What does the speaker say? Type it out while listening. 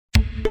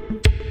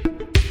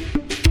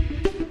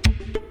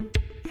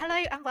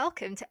and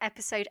welcome to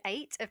episode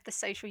 8 of the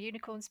Social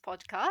Unicorns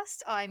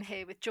podcast. I'm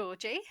here with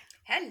Georgie,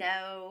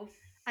 Hello.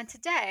 and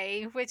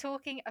today we're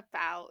talking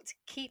about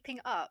keeping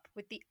up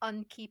with the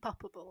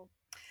unkeepupable.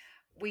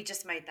 We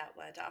just made that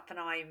word up and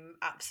I'm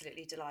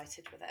absolutely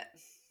delighted with it.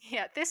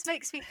 Yeah, this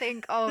makes me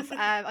think of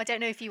I don't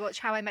know if you watch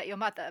How I Met Your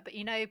Mother, but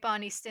you know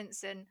Barney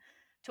Stinson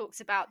talks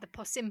about the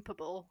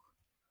possimpable.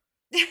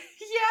 Yes.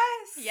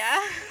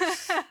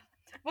 Yeah?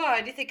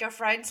 Well, do you think our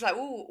friends like,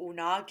 ooh,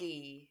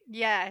 unagi?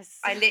 Yes.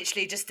 I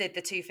literally just did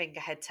the two-finger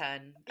head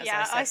turn as I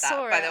Yeah, I said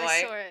saw that, by it. the I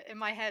way. saw it in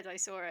my head. I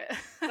saw it.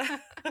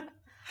 But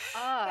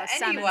Salmon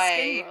skin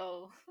anyway,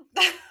 roll.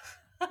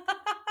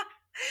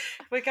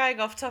 we're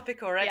going off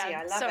topic already.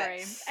 Yeah, I love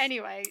it. sorry.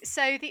 Anyway,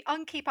 so the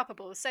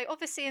unkeepupable. So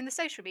obviously in the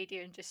social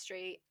media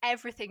industry,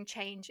 everything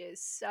changes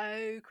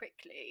so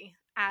quickly.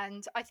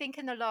 And I think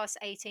in the last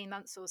 18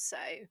 months or so,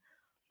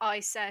 I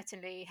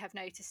certainly have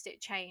noticed it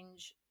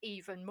change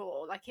even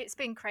more. Like it's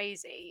been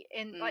crazy.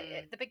 In like Mm.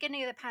 at the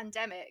beginning of the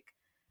pandemic,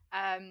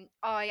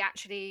 I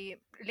actually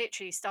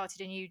literally started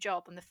a new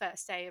job on the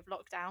first day of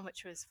lockdown,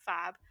 which was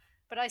fab.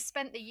 But I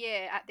spent the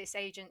year at this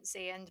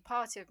agency, and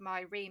part of my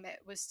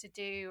remit was to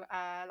do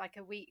like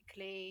a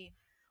weekly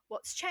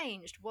what's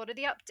changed, what are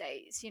the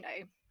updates,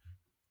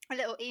 a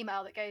little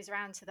email that goes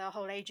around to the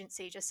whole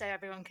agency just so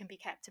everyone can be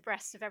kept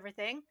abreast of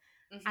everything.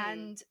 Hmm.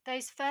 And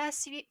those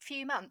first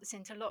few months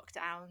into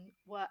lockdown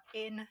were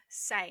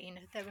insane.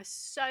 There were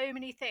so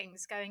many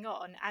things going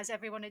on as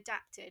everyone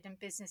adapted and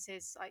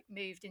businesses like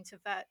moved into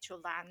virtual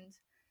land.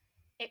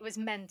 It was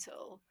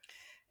mental.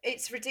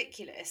 It's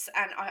ridiculous.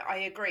 And I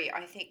agree.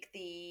 I think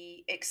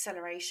the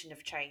acceleration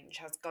of change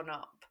has gone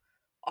up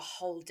a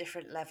whole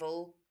different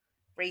level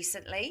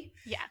recently.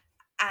 Yeah.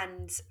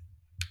 And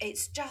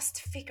it's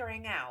just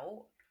figuring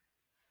out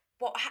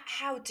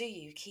how do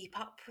you keep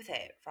up with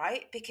it,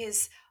 right?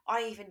 Because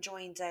I even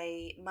joined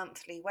a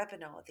monthly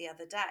webinar the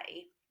other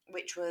day,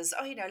 which was,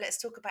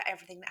 let's talk about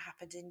everything that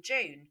happened in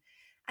June.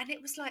 And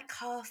it was like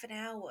half an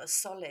hour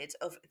solid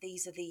of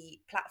these are the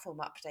platform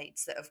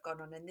updates that have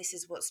gone on, and this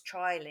is what's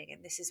trialing,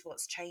 and this is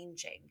what's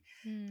changing.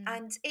 Mm.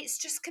 And it's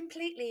just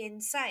completely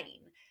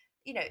insane.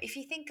 If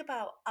you think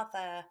about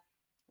other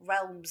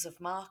realms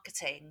of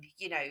marketing,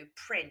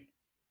 print,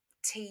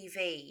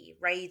 TV,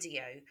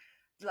 radio,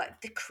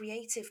 like the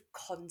creative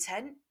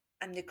content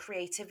and the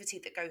creativity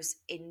that goes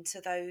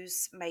into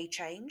those may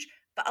change.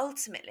 But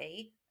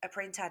ultimately, a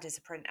print ad is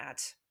a print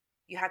ad.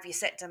 You have your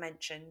set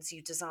dimensions,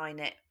 you design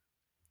it,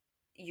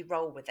 you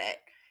roll with it.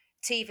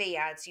 TV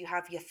ads, you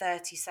have your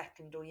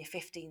 30-second or your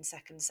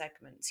 15-second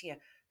segments.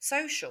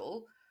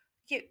 Social,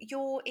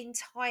 your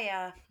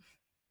entire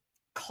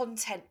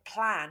content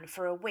plan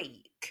for a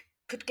week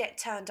could get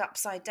turned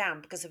upside down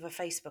because of a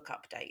Facebook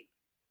update.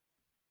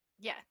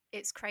 Yeah,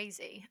 it's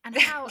crazy. And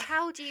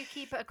how do you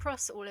keep it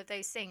across all of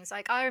those things?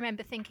 Like I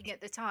remember thinking at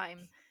the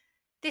time,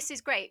 this is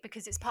great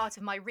because it's part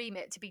of my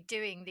remit to be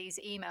doing these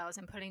emails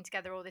and pulling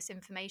together all this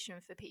information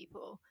for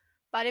people.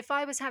 But if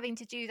I was having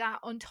to do that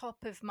on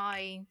top of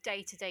my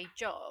day-to-day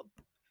job,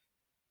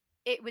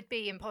 it would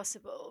be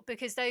impossible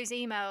because those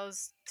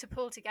emails to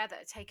pull together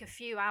take a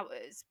few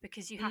hours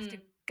because you have to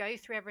Mm. go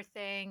through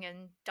everything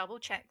and double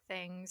check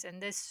things,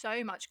 and there's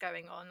so much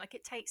going on. Like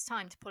it takes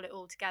time to pull it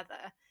all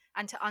together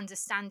and to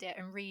understand it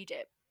and read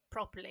it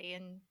properly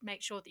and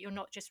make sure that you're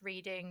not just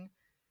reading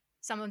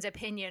someone's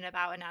opinion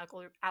about an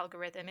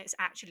algorithm. It's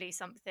actually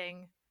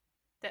something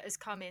that has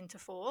come into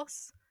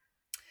force.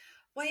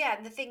 Well, yeah,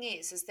 and the thing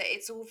is that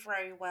it's all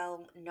very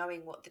well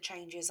knowing what the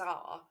changes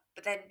are,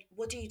 but then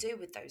what do you do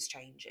with those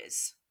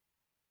changes?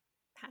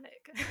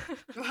 Panic.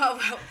 Well,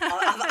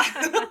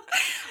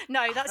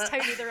 No, that's other,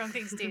 totally the wrong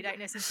thing to do. Don't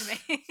listen to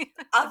me.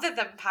 other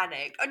than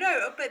panic. Oh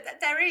no, but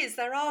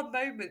there are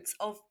moments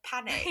of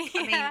panic.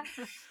 I mean, Yeah.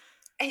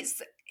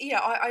 it's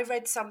I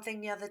read something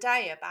the other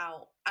day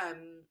about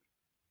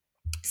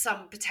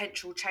some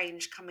potential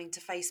change coming to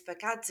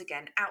Facebook ads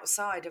again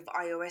outside of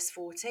iOS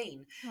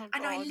 14. Oh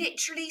And I God.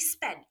 literally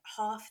spent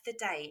half the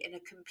day in a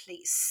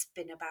complete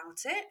spin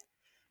about it.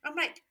 I'm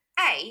like,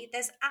 A,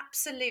 there's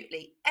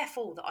absolutely F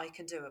all that I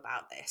can do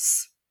about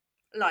this.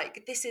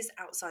 Like, this is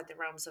outside the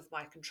realms of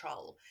my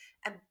control.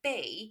 And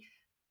B,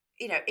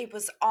 it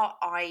was,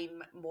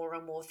 I'm more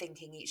and more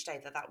thinking each day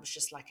that was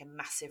just like a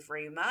massive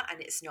rumor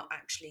and it's not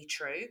actually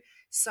true.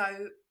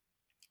 So,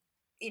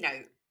 you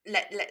know,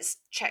 let's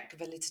check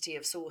validity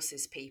of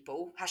sources,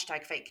 people.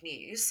 Hashtag fake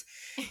news.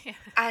 Yeah.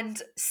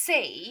 And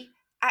C,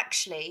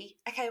 actually,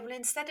 okay, well,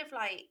 instead of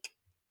like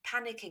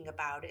panicking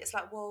about it, it's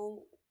like,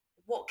 well,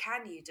 what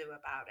can you do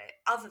about it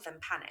other than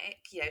panic?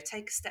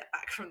 Take a step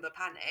back from the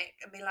panic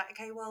and be like,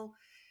 okay, well,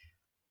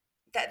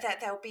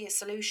 there'll be a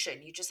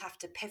solution. You just have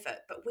to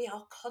pivot. But we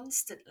are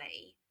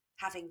constantly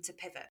having to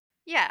pivot.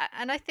 Yeah,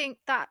 and I think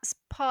that's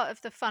part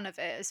of the fun of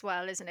it as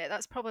well, isn't it?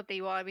 That's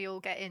probably why we all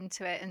get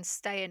into it and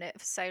stay in it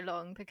for so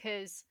long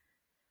because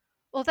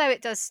although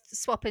it does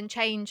swap and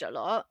change a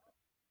lot,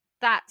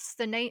 that's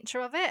the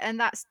nature of it, and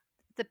that's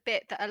the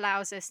bit that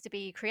allows us to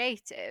be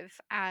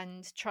creative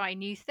and try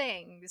new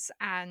things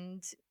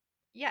and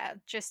yeah,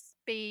 just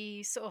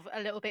be sort of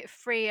a little bit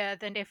freer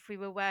than if we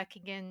were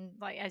working in,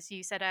 like as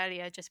you said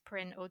earlier, just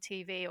print or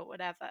TV or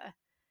whatever.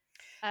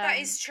 That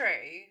Um, is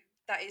true.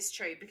 That is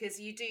true because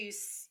you do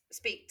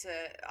speak to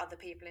other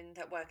people in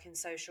that work in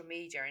social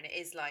media, and it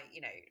is like,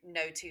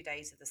 no 2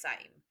 days are the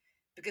same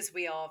because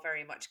we are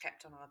very much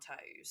kept on our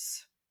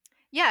toes.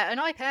 yeah, and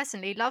I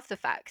personally love the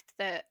fact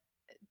that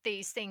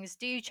these things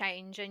do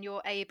change and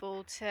you're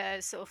able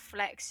to sort of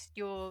flex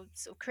your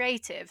sort of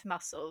creative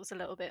muscles a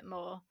little bit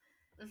more.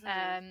 Hmm.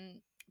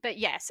 Um, but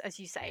yes, as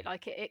you say,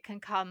 like it can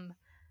come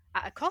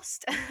at a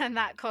cost, and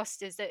that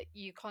cost is that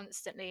you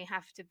constantly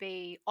have to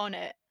be on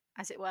it,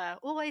 as it were,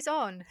 always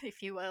on,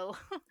 if you will.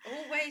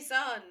 Always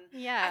on. I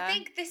Yeah.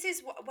 think this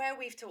is where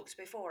we've talked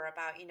before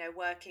about,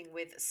 working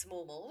with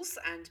smalls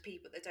and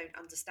people that don't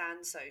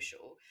understand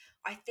social.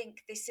 I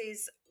think this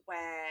is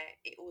where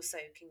it also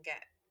can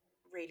get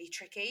really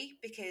tricky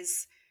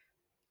because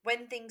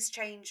when things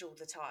change all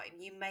the time,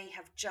 you may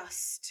have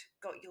just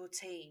got your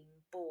team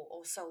bought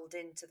or sold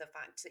into the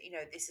fact that,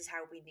 this is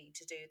how we need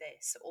to do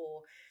this.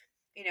 Or,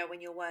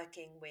 when you're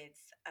working with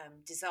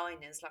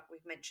designers, like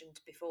we've mentioned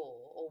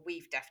before, or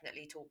we've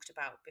definitely talked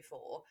about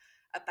before,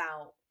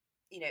 about,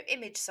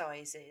 image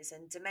sizes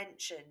and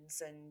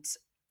dimensions and,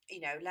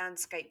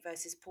 landscape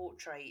versus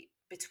portrait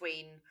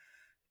between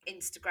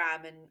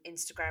Instagram and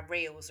Instagram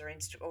Reels or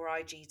or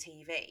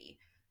IGTV.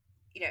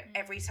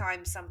 Every Mm.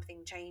 time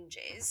something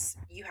changes,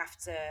 you have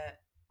to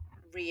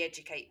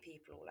re-educate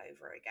people all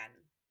over again,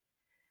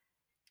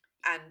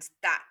 and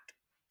that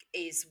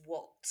is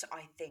what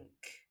I think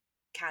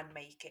can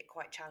make it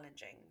quite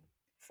challenging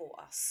for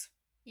us.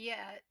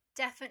 Yeah,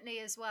 definitely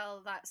as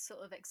well. That's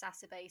sort of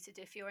exacerbated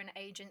if you're in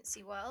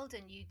agency world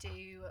and you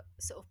do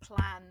sort of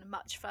plan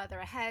much further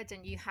ahead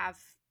and you have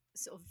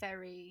sort of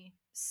very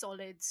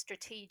solid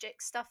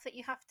strategic stuff that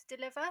you have to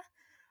deliver.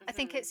 I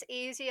think Hmm. it's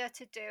easier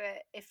to do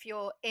it if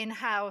you're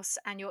in-house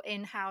and you're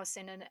in-house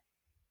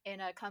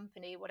in a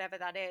company, whatever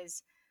that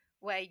is,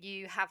 where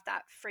you have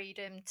that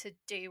freedom to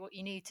do what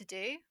you need to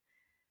do.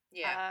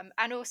 Yeah.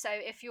 And also,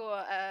 if you're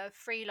a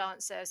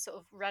freelancer, sort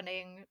of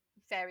running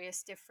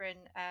various different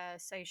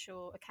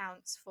social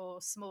accounts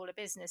for smaller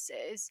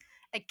businesses,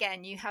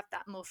 again, you have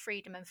that more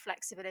freedom and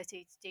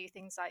flexibility to do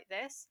things like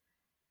this.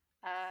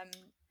 Um,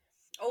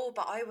 Oh,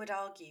 but I would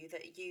argue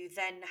that you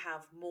then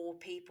have more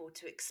people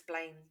to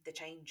explain the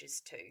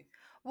changes to.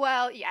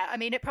 well, yeah, I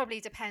mean, it probably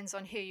depends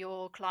on who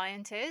your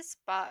client is,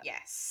 but what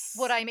Yes.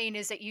 I mean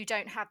is that you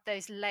don't have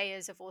those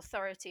layers of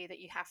authority that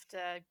you have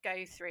to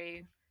go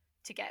through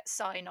to get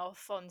sign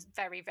off on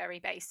very, very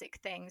basic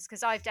things.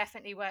 Because I've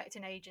definitely worked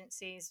in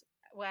agencies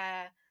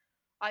where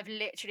I've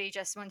literally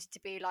just wanted to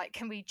be like,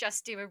 can we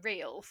just do a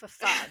reel for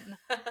fun?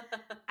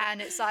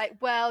 And it's like,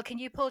 well, can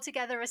you pull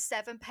together a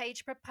 7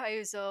 page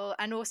proposal?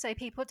 And also,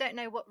 people don't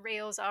know what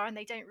reels are and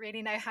they don't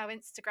really know how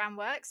Instagram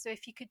works. So,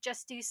 if you could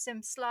just do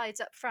some slides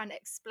up front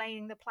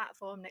explaining the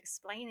platform and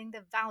explaining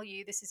the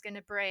value this is going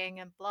to bring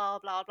and blah,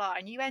 blah, blah.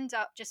 And you end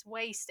up just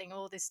wasting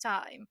all this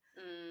time.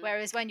 Mm.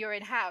 Whereas when you're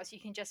in house, you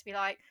can just be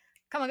like,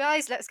 come on,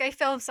 guys, let's go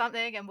film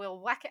something and we'll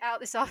whack it out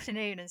this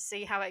afternoon and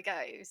see how it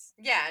goes.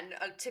 Yeah, and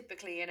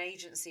typically in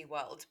agency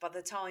world, by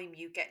the time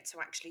you get to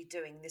actually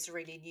doing this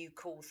really new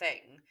cool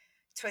thing,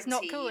 It's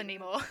not cool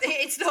anymore.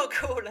 it's not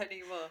cool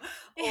anymore.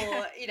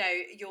 Yeah. Or,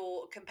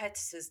 your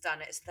competitors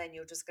done it, so then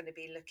you're just going to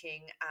be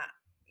looking at,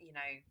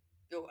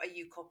 are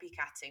you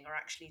copycatting, or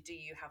actually do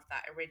you have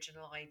that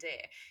original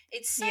idea?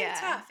 It's so Yeah.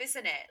 tough,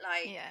 isn't it?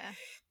 Like, Yeah.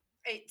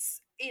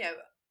 it's,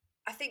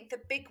 I think the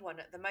big one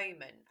at the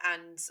moment,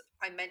 and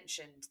I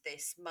mentioned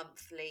this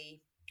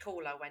monthly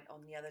call I went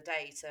on the other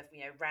day to,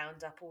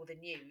 round up all the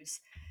news,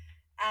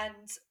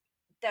 and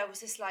there was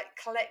this like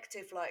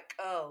collective, like,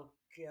 oh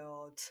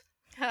God,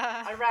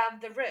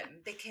 around the room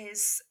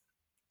because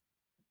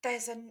there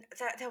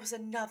was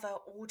another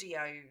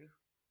audio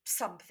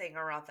something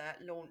or other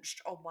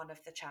launched on one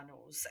of the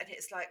channels, and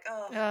it's like,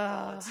 oh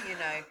God,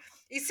 Oh.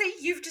 you see,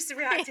 you've just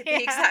reacted the Yeah.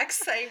 exact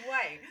same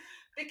way,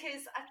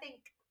 because I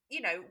think,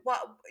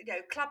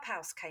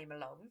 Clubhouse came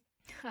along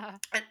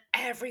and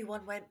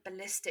everyone went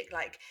ballistic,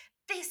 like,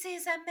 this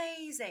is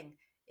amazing.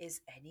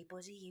 Is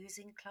anybody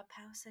using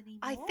Clubhouse I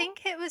anymore?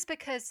 think it was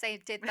because they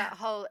did that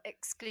whole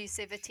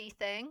exclusivity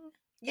thing.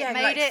 It Yeah, and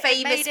made like it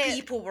famous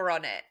people were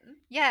on it.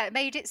 yeah, it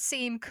made it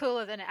seem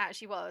cooler than it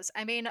actually was.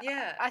 I mean,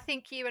 Yeah. I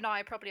think you and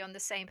I are probably on the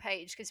same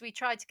page because we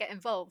tried to get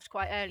involved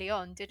quite early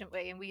on, didn't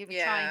we? And we were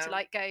trying to Yeah.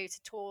 like go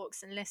to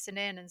talks and listen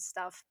in and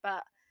stuff,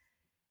 but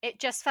it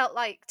just felt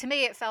like to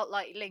me it felt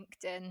like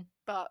LinkedIn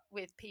but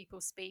with people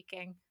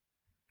speaking.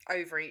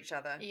 Over each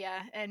other.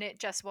 Yeah, and it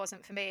just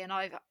wasn't for me. And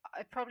I've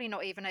probably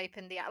not even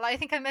opened the app. Like, I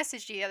think I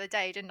messaged you the other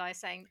day, didn't I,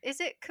 saying, "Is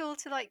it cool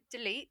to like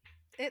delete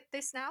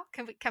this now?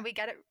 Can we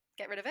get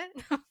rid of it?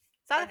 Is I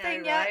that a know,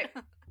 thing yet?"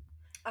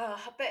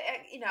 right? But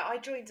I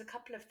joined a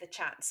couple of the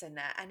chats in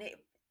there, and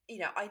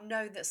I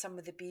know that some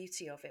of the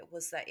beauty of it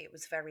was that it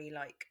was very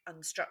like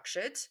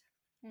unstructured,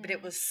 but it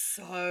Mm. was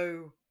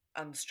so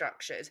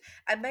unstructured,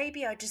 and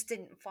maybe I just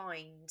didn't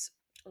find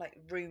like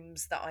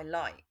rooms that I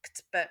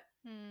liked, but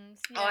Yeah,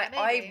 I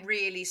maybe.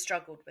 really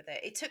struggled with it.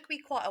 It took me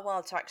quite a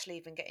while to actually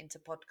even get into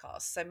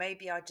podcasts. So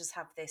maybe I just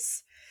have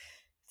this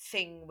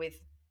thing with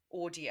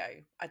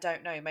audio. I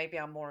don't know. Maybe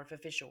I'm more of a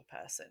visual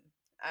person.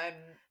 Um,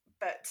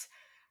 but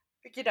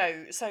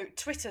so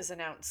Twitter's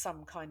announced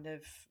some kind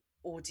of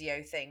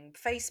audio thing.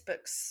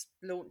 Facebook's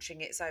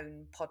launching its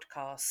own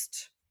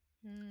podcast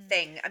Mm.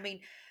 thing. I mean,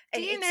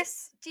 and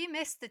it's Do you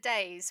miss the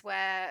days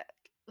where,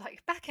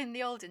 like back in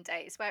the olden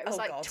days, where it was oh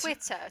like god,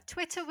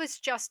 Twitter was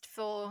just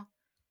for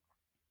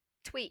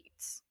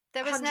tweets.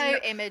 There was 100, no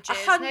images,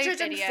 no videos.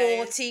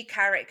 140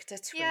 character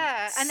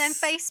Yeah, and then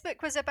tweets.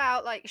 Facebook was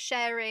about like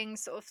sharing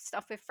sort of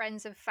stuff with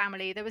friends and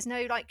family. There was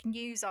no like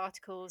news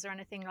articles or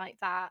anything like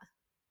that.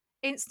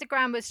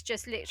 Instagram was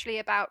just literally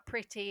about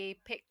pretty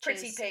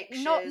Pretty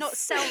pictures, not pictures.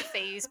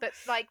 selfies, but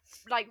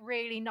like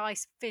really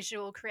nice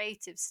visual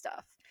creative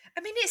stuff. I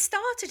mean, it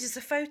started as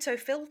a photo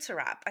filter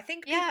app. I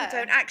think people Yeah.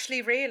 don't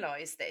actually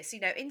realise this.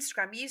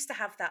 Instagram used to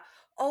have that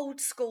old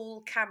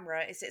school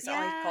camera is its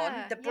icon,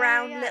 Yeah. the Yeah, yeah,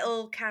 brown yeah.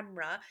 little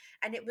camera,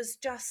 and it was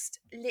just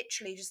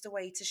literally just a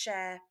way to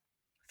share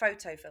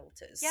photo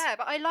filters. Yeah,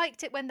 but I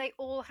liked it when they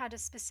all had a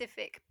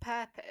specific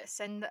purpose,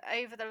 and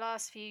over the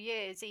last few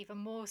years, even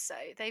more so,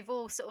 they've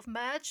all sort of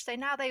merged. So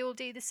now they all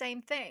do the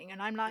same thing,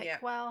 and I'm like, Yeah.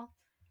 well,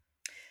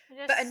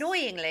 But just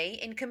annoyingly,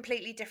 in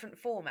completely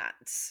different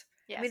formats.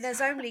 I mean, yes.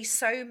 there's only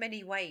so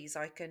many ways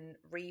I can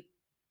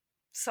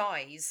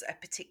resize a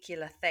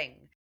particular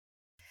thing.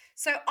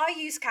 So I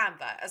use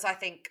Canva, as I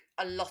think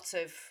a lot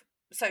of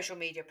social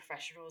media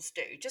professionals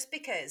do, just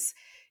because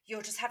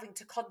you're just having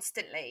to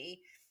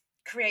constantly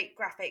create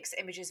graphics,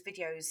 images,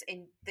 videos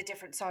in the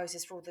different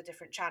sizes for all the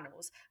different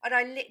channels. And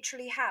I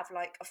literally have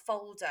like a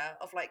folder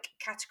of like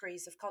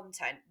categories of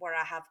content where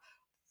I have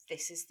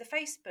this is the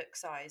Facebook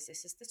size,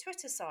 this is the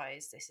Twitter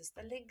size, this is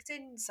the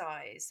LinkedIn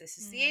size, this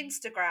is the Mm.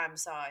 Instagram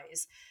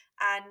size,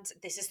 and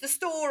this is the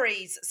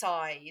stories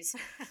size.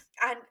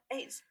 And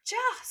it's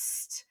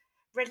just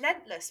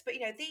relentless. But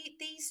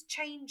these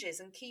changes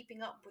and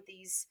keeping up with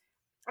these,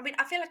 I mean,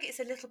 I feel like it's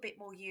a little bit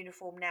more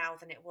uniform now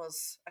than it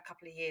was a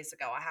couple of years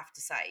ago, I have to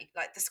say.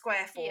 Like the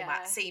square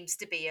format Yeah, seems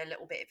to be a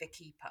little bit of a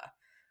keeper.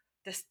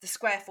 The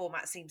square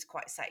format seems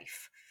quite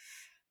safe.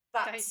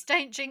 But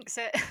don't jinx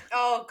it.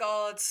 oh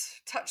god,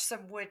 touch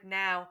some wood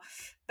now.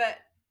 But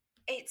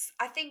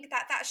I think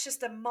that's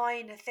just a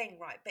minor thing,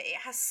 right? But it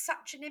has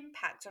such an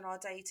impact on our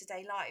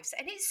day-to-day lives,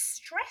 and it's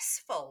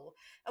stressful.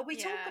 And we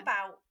talk Yeah.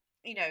 about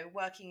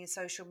working in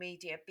social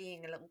media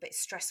being a little bit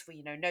stressful,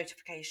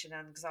 notification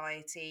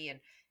anxiety and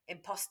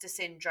imposter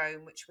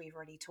syndrome, which we've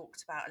already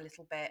talked about a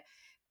little bit.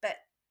 But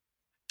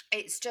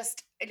it's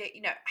just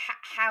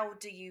how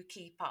do you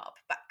keep up?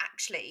 But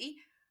actually,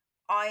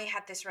 I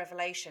had this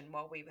revelation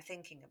while we were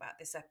thinking about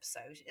this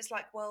episode. It's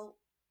like, well,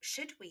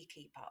 should we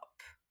keep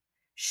up?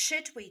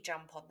 Should we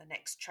jump on the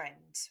next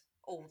trend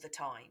all the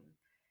time?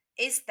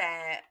 Is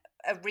there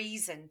a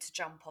reason to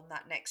jump on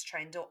that next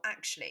trend? Or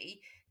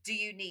actually, do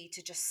you need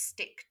to just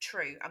stick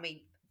true? I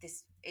mean,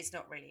 this is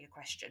not really a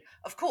question.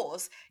 Of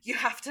course, you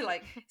have to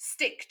like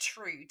stick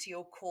true to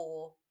your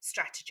core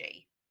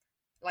strategy.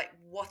 Like,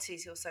 what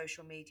is your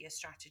social media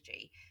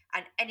strategy?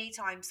 And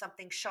anytime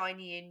something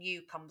shiny and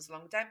new comes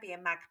along, don't be a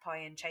magpie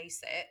and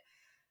chase it.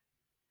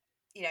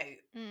 you know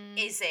Mm.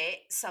 is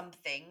it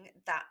something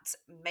that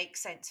makes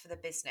sense for the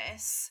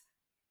business,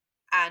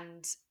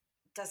 and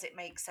does it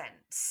make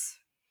sense?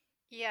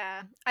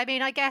 Yeah. I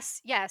mean, I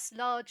guess yes,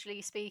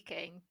 largely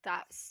speaking,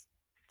 that's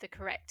the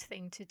correct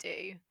thing to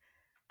do.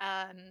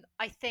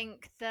 I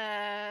think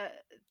the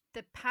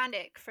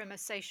panic from a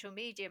social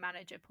media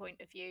manager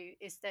point of view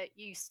is that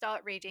you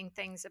start reading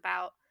things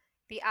about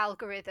the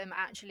algorithm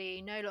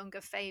actually no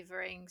longer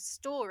favoring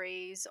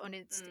stories on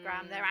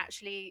Instagram. They're Mm,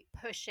 actually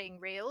pushing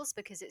reels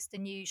because it's the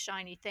new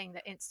shiny thing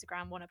that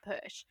Instagram want to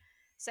push.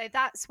 So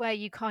that's where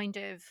you kind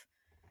of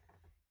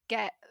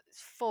get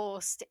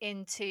forced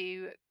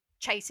into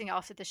chasing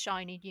after the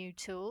shiny new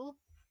tool.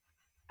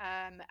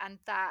 And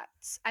that,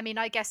 I mean,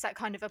 I guess that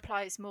kind of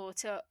applies more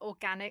to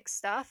organic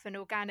stuff, and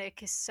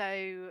organic is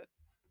so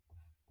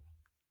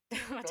I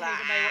don't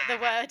even know what the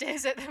blah, word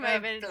is at the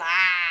moment. blah.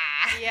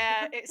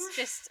 Yeah,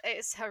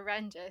 it's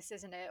horrendous,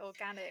 isn't it?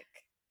 Organic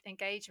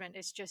engagement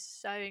is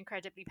just so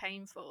incredibly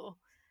painful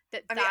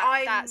that I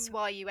mean, that's I'm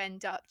why you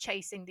end up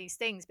chasing these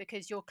things,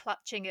 because you're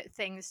clutching at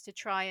things to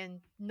try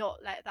and not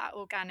let that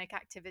organic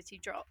activity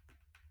drop.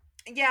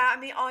 Yeah, I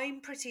mean, I'm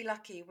pretty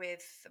lucky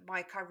with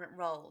my current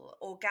role.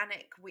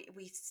 Organic,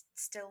 we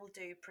still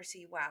do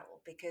pretty well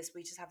because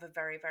we just have a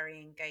very,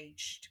 very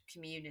engaged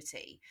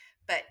community.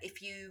 But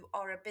if you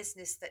are a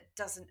business that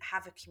doesn't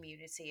have a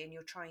community and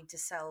you're trying to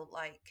sell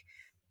like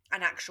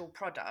an actual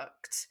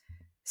product,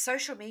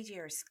 social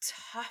media is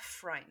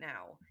tough right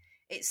now.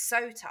 It's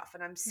so tough,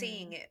 and I'm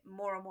seeing Mm. it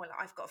more and more. Like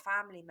I've got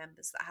family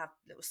members that have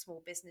little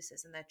small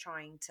businesses, and they're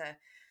trying to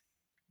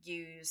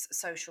use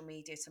social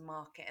media to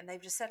market, and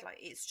they've just said like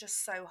it's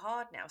just so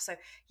hard now. So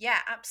yeah,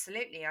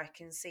 absolutely, I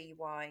can see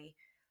why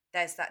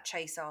there's that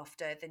chase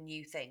after the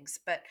new things.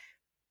 But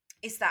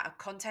is that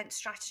a content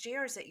strategy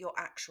or is it your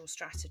actual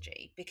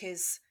strategy?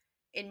 Because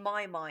in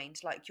my mind,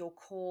 like your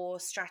core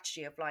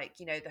strategy of like,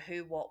 you know, the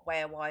who, what,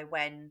 where, why,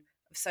 when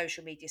of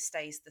social media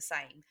stays the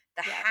same.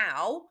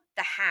 Yeah.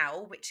 The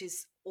how, which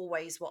is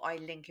always what I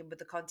link in with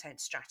the content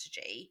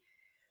strategy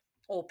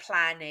or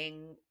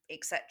planning,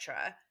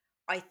 etc.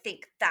 I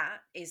think that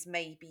is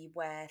maybe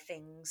where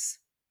things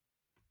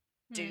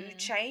do Hmm.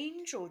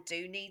 change or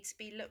do need to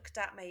be looked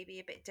at maybe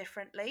a bit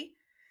differently.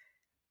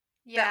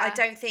 But I Yeah.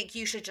 don't think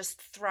you should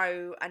just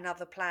throw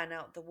another plan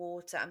out the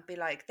water and be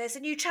like, there's a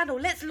new channel,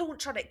 let's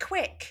launch on it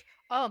quick.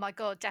 Oh my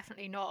God,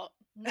 definitely not.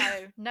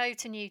 No, no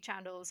to new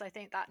channels. I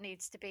think that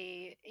needs to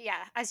be,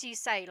 yeah, as you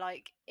say,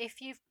 like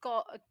if you've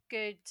got a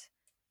good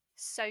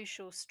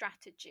social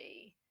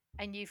strategy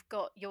and you've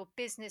got your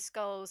business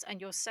goals and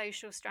your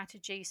social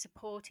strategy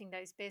supporting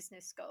those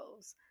business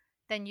goals,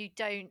 then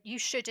you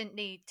shouldn't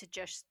need to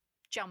just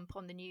jump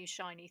on the new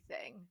shiny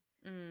thing.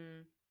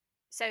 Mm,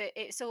 So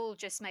it's all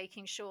just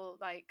making sure,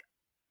 like,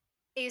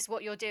 is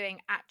what you're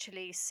doing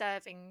actually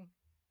serving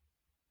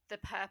the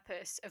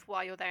purpose of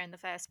why you're there in the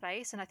first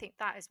place? And I think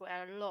that is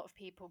where a lot of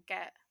people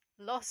get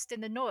lost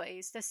in the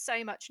noise. There's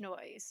so much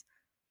noise.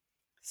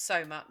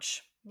 so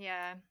much.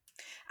 Yeah.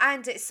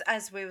 And it's,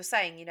 as we were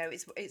saying, you know,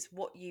 it's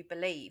what you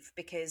believe.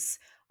 Because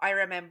I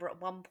remember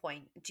at one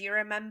point, do you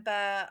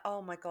remember,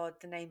 oh my god,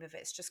 the name of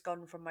it's just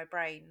gone from my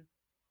brain,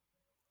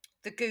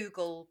 the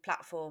Google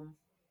platform.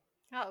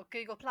 Oh,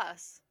 Google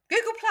Plus.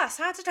 Google Plus,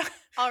 how did I ha-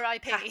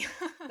 R.I.P.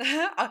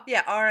 oh,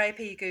 yeah,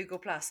 RIP Google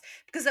Plus.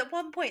 Because at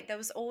one point there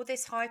was all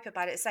this hype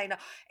about it saying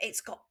that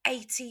it's got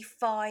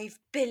 85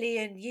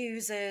 billion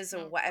users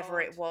or Oh whatever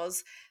God. it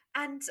was.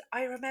 And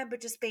I remember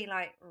just being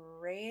like,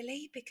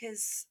 really?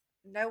 Because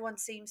no one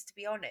seems to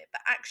be on it.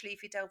 But actually,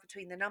 if you delve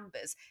between the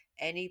numbers,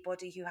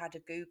 anybody who had a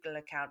Google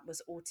account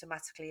was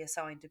automatically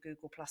assigned a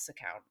Google Plus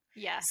account.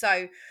 Yeah.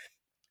 So,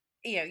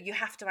 you know, you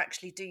have to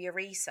actually do your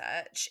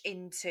research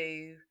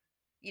into,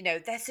 you know,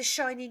 there's a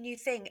shiny new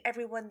thing,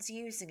 everyone's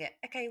using it.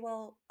 Okay,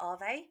 well, are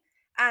they?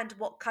 And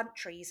what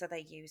countries are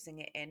they using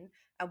it in?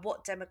 And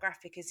what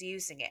demographic is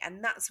using it?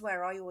 And that's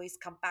where I always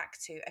come back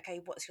to,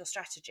 okay, what's your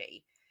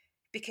strategy?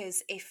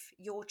 Because if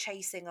you're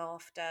chasing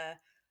after,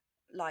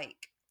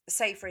 like,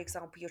 say, for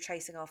example, you're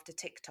chasing after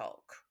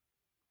TikTok.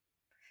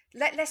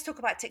 Let's talk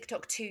about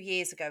TikTok 2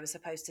 years ago as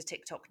opposed to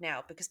TikTok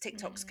now, because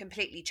TikTok's Mm.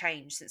 completely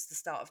changed since the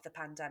start of the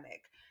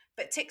pandemic.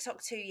 But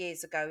TikTok 2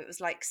 years ago, it was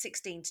like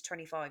 16 to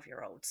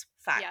 25-year-olds.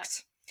 Yeah.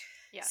 Fact.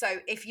 Yeah. So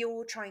if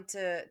you're trying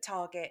to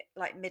target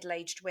like middle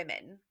aged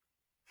women,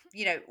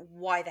 you know,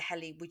 why the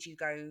hell would you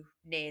go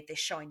near this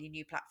shiny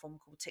new platform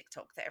called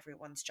TikTok that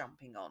everyone's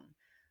jumping on?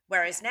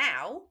 Whereas Yeah.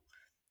 now,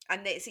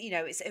 and it's, you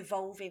know, it's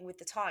evolving with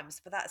the times,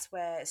 but that's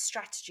where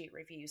strategy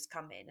reviews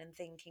come in and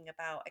thinking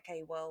about,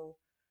 okay, well,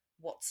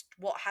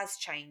 what has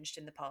changed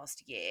in the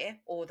past year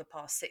or the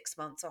past 6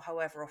 months or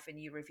however often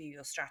you review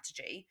your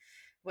strategy,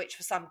 which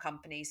for some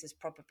companies is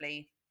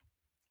probably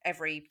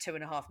every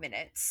 2.5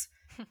 minutes,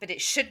 but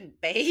it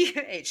shouldn't be.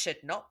 It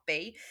should not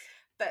be.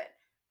 But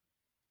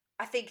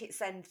I think it's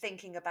then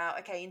thinking about,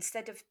 okay,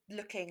 instead of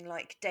looking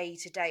like day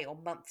to day or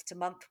month to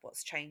month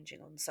what's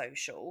changing on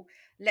social,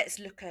 let's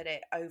look at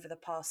it over the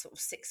past sort of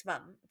 6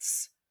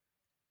 months.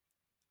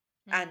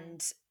 Mm.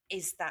 And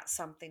is that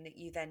something that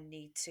you then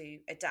need to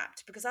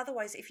adapt? Because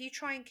otherwise, if you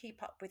try and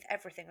keep up with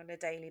everything on a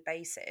daily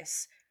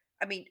basis,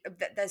 I mean,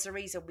 there's a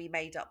reason we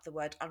made up the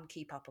word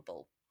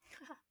unkeepupable,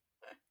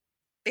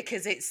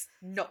 because it's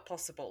not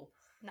possible.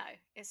 No,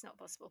 it's not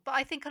possible. But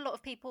I think a lot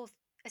of people,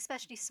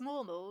 especially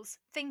small malls,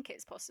 think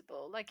it's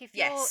possible. Like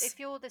Yes. if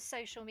you're the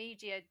social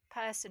media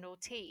person or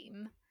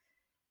team,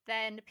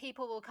 then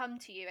people will come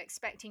to you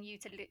expecting you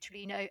to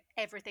literally know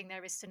everything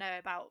there is to know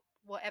about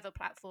whatever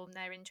platform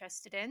they're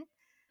interested in.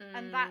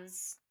 And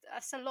Mm,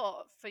 that's a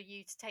lot for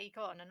you to take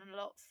on and a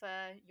lot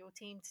for your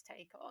team to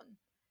take on,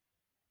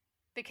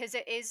 because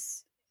it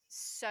is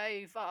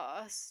so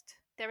vast.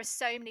 There are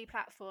so many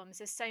platforms,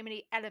 there's so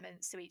many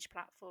elements to each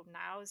platform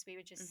now, as we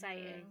were just hmm.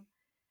 saying.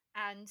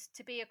 And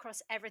to be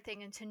across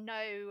everything and to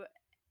know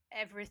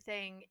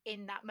everything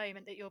in that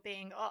moment that you're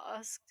being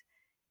asked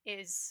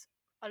is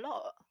a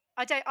lot.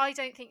 I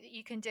don't think that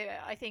you can do it.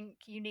 I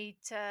think you need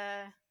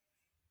to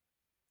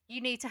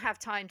have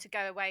time to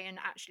go away and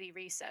actually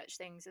research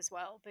things as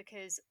well,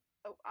 because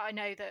I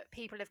know that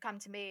people have come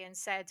to me and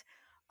said,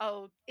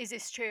 "Oh, is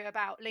this true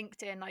about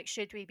LinkedIn? Like,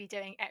 should we be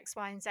doing X,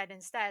 Y, and Z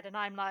instead?" And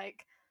I'm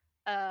like,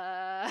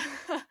 uh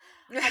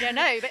I don't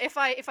know, but if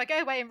I go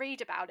away and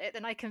read about it,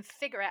 then I can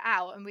figure it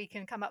out and we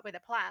can come up with a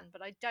plan,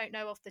 but I don't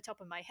know off the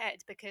top of my head,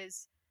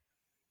 because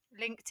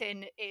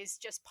LinkedIn is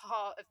just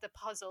part of the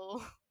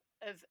puzzle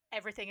of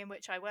everything in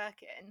which I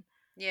work in. Like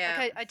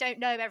Yeah. I don't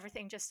know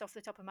everything just off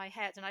the top of my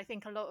head, and I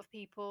think a lot of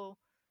people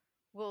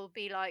will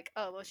be like,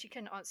 "Oh, well, she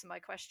couldn't answer my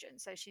question,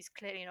 so she's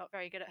clearly not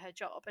very good at her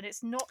job." And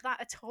it's not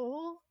that at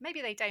all.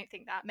 Maybe they don't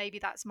think that. Maybe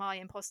that's my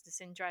imposter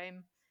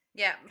syndrome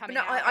Yeah. But no, coming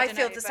out. I I don't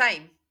feel know, the but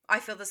same. I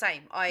feel the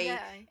same.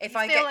 yeah, If you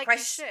I feel get like you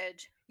questions,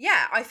 should.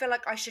 yeah, I feel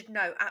like I should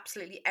know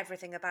absolutely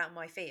everything about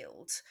my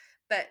field,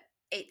 but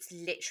it's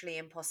literally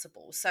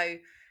impossible. So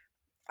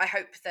I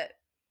hope that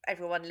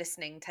everyone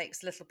listening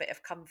takes a little bit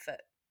of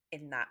comfort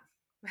in that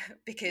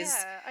because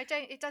Yeah, I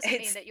don't. It doesn't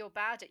mean it's that you're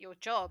bad at your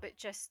job. It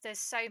just there's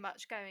so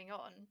much going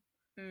on.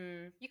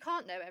 mm, You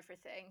can't know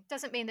everything.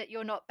 Doesn't mean that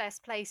you're not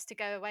best placed to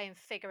go away and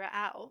figure it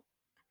out.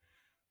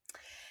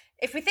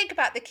 if we think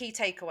about the key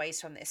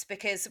takeaways from this,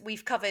 because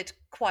we've covered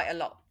quite a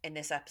lot in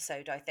this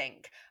episode, I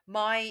think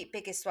my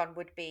biggest one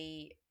would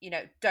be,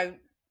 don't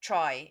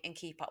try and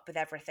keep up with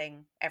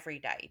everything every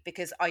day,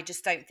 because I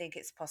just don't think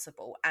it's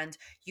possible. And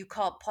you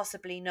can't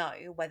possibly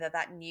know whether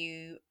that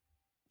new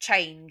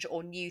change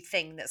or new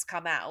thing that's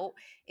come out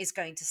is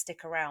going to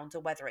stick around, or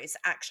whether it's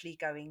actually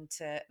going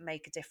to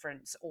make a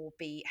difference or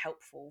be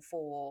helpful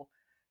for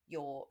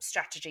your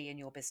strategy and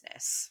your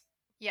business.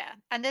 Yeah,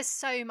 and there's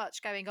so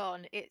much going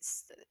on.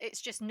 It's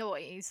just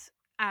noise,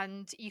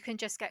 and you can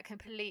just get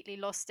completely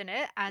lost in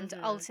it. And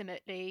Hmm.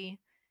 ultimately,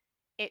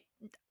 it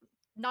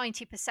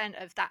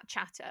 90% of that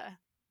chatter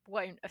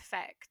won't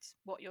affect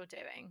what you're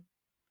doing.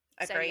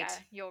 So Agreed. yeah,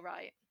 you're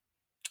right.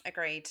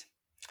 Agreed.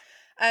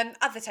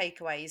 Other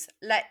takeaways.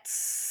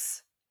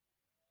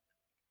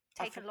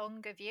 I Take a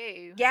longer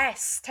view.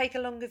 yes, take a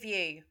longer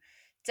view. Yeah.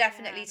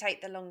 Definitely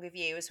take the longer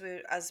view,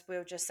 as we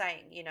were just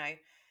saying.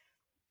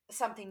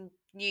 Something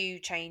new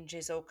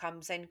changes or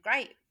comes in.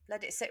 Great,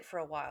 let it sit for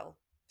a while.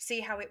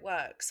 See how it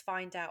works.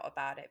 Find out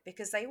about it,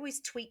 because they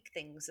always tweak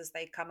things as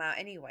they come out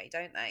anyway,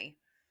 don't they?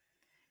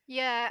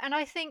 Yeah, and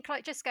I think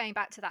like just going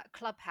back to that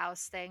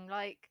Clubhouse thing,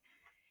 like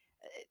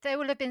there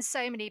will have been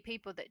so many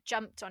people that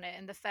jumped on it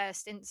in the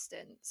first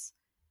instance,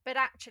 but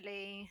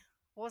actually,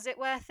 was it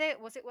worth it?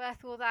 Was it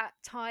worth all that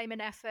time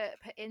and effort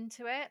put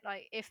into it?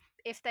 Like if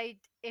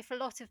a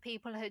lot of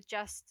people had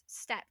just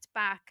stepped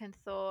back and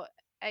thought,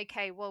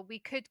 okay, well, we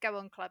could go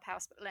on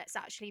Clubhouse, but let's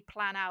actually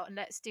plan out and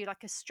let's do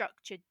like a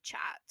structured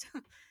chat,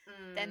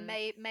 then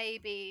Mm,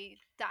 maybe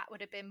that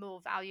would have been more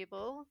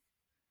valuable,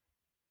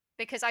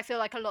 because I feel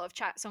like a lot of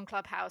chats on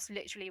Clubhouse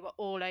literally were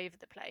all over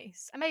the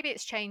place. And maybe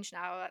it's changed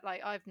now.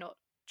 Like I've not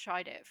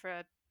tried it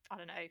for I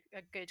don't know,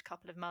 a good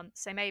couple of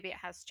months. So maybe it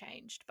has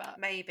changed, but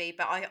maybe,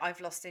 but I've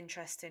lost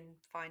interest in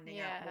finding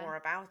out yeah. more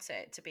about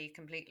it, to be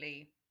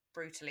completely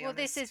brutally Well,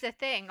 this is honest. the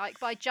thing. Like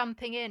by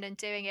jumping in and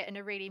doing it in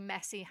a really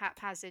messy,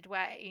 haphazard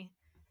way,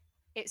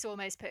 it's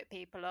almost put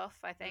people off,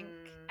 I think.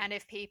 Mm, And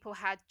if people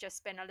had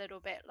just been a little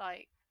bit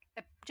like,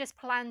 just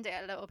planned it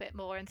a little bit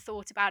more and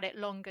thought about it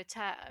longer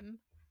term,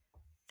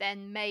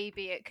 then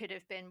maybe it could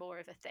have been more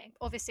of a thing.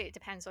 Obviously, it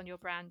depends on your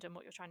brand and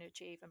what you're trying to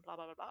achieve and blah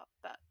blah blah blah.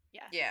 But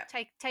yeah, yeah,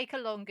 take a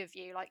longer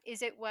view. Like,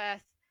 is it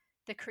worth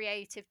the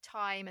creative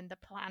time and the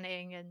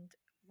planning and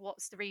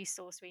what's the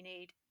resource we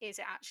need? Is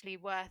it actually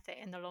worth it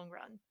in the long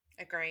run?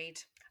 agreed.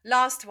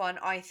 Last one,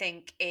 I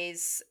think,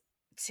 is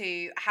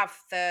to have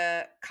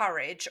the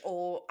courage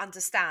or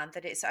understand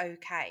that it's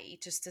okay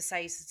just to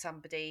say to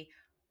somebody,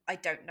 I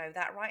don't know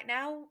that right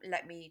now.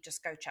 Let me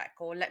just go check,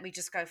 or let me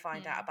just go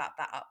find out Mm. about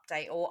that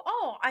update, or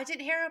oh, I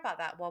didn't hear about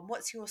that one.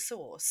 What's your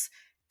source?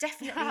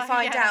 Definitely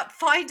Yeah,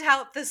 find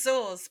out the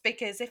source,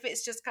 because if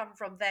it's just come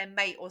from their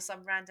mate or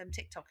some random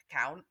TikTok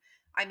account,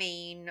 I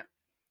mean,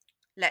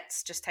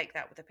 let's just take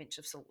that with a pinch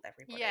of salt,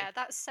 everybody. yeah,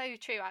 that's so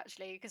true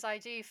actually, because I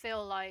do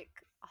feel like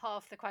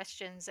half the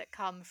questions that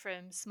come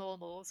from small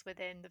malls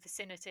within the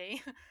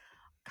vicinity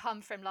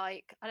come from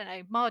like, I don't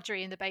know,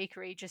 Marjorie in the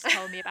bakery just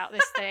told me about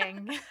this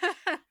thing.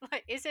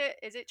 Like, is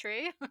it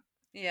true?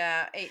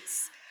 Yeah,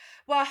 it's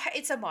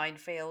a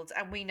minefield,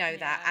 and we know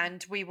that, Yeah.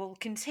 and we will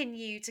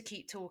continue to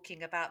keep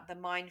talking about the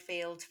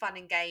minefield, fun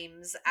and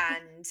games,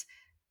 and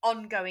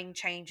ongoing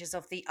changes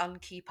of the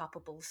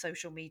unkeep-upable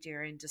social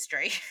media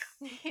industry.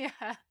 Yeah.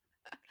 Just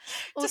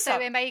Also, so,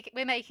 we're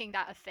making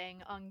that a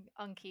thing.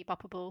 Unkeep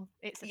upable.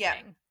 It's a yeah,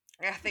 thing.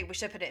 I think we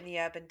should put it in the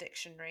Urban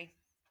Dictionary.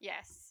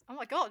 Yes. Oh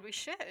my god, we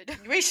should.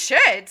 We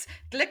should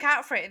look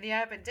out for it in the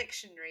Urban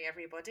Dictionary,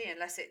 everybody,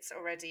 unless it's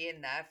already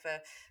in there for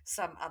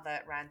some other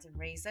random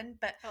reason.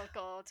 But Oh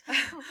god.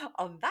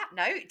 on that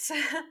note,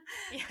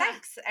 Yeah.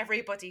 thanks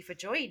everybody for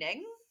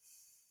joining.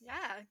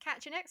 Yeah.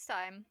 Catch you next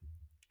time.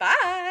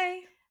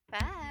 Bye.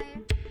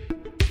 Bye.